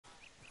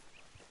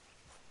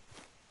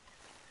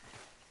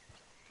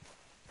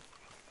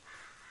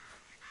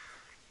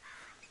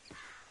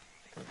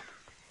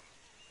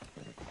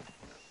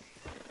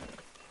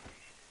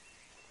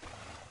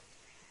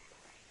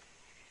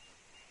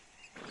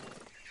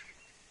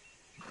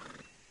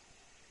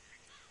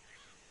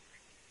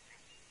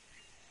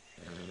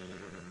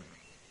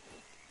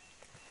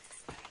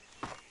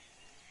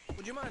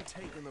Would you mind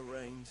taking the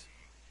reins?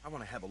 I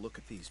want to have a look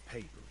at these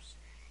papers.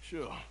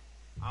 Sure.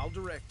 I'll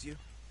direct you.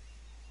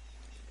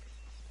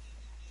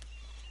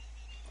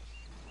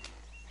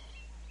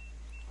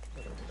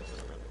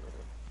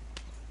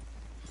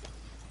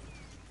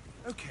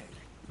 Okay.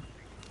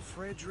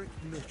 Frederick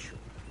Mitchell,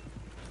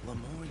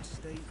 Lemoyne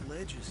State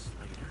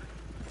Legislator.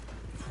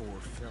 Poor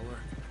fella.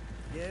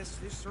 Yes,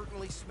 this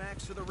certainly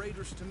smacks of the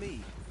Raiders to me.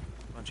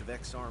 Bunch of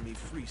ex-Army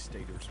Free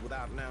Staters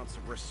without an ounce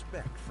of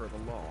respect for the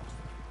law.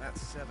 That's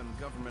 7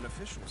 government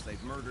officials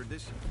they've murdered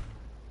this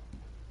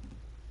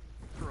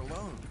year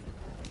alone.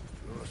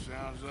 Sure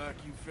sounds like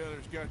you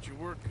fellas got your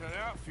work cut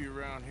out for you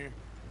around here.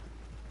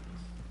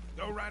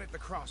 Go right at the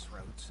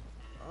crossroads.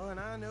 Oh, and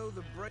I know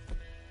the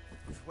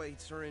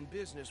Braithwaites are in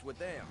business with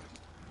them.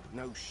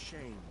 No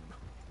shame.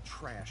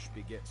 Trash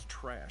begets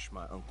trash,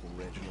 my Uncle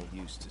Reginald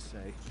used to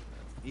say.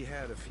 He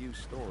had a few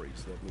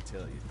stories, let me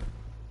tell you.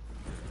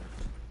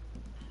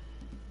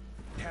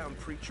 Town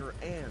preacher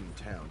and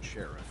town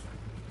sheriff.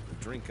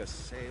 Drink a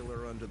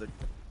sailor under the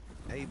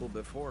table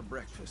before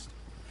breakfast.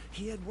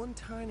 He had one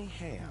tiny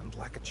hand,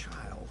 like a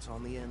child's,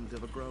 on the end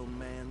of a grown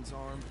man's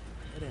arm.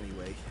 But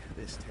anyway,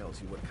 this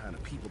tells you what kind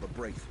of people the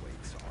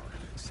Braithwaites are.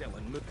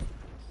 Selling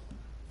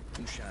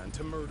moonshine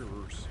to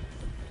murderers.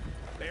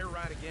 They're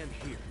right again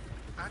here.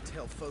 I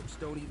tell folks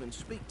don't even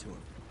speak to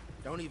him.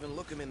 Don't even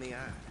look him in the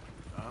eye.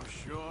 I'm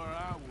sure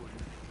I wouldn't.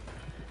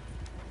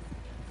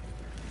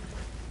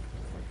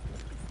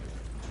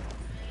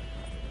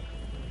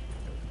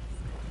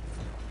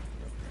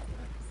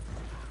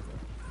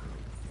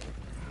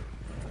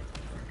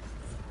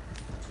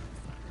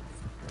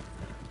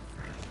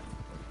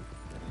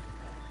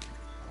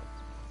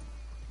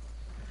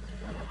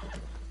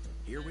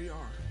 Here we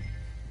are.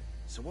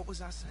 So what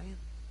was I saying?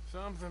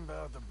 Something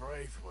about the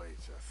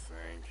Braithwaites, I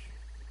think.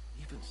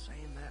 Even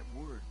saying that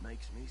word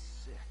makes me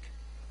sick.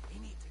 We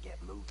need to get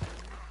moving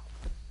now.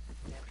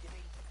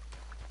 Deputy.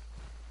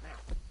 Now.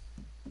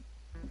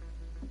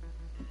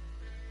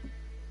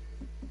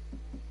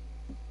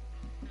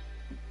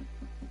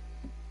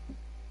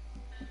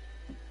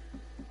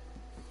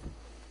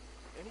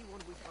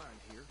 Anyone we find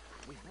here,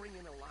 we bring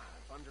in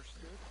alive,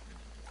 understood?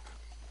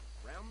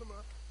 Round them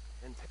up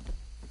and take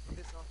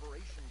this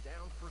operation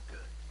down for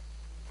good.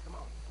 Come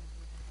on.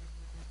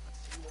 Let's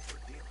see what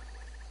we're dealing with.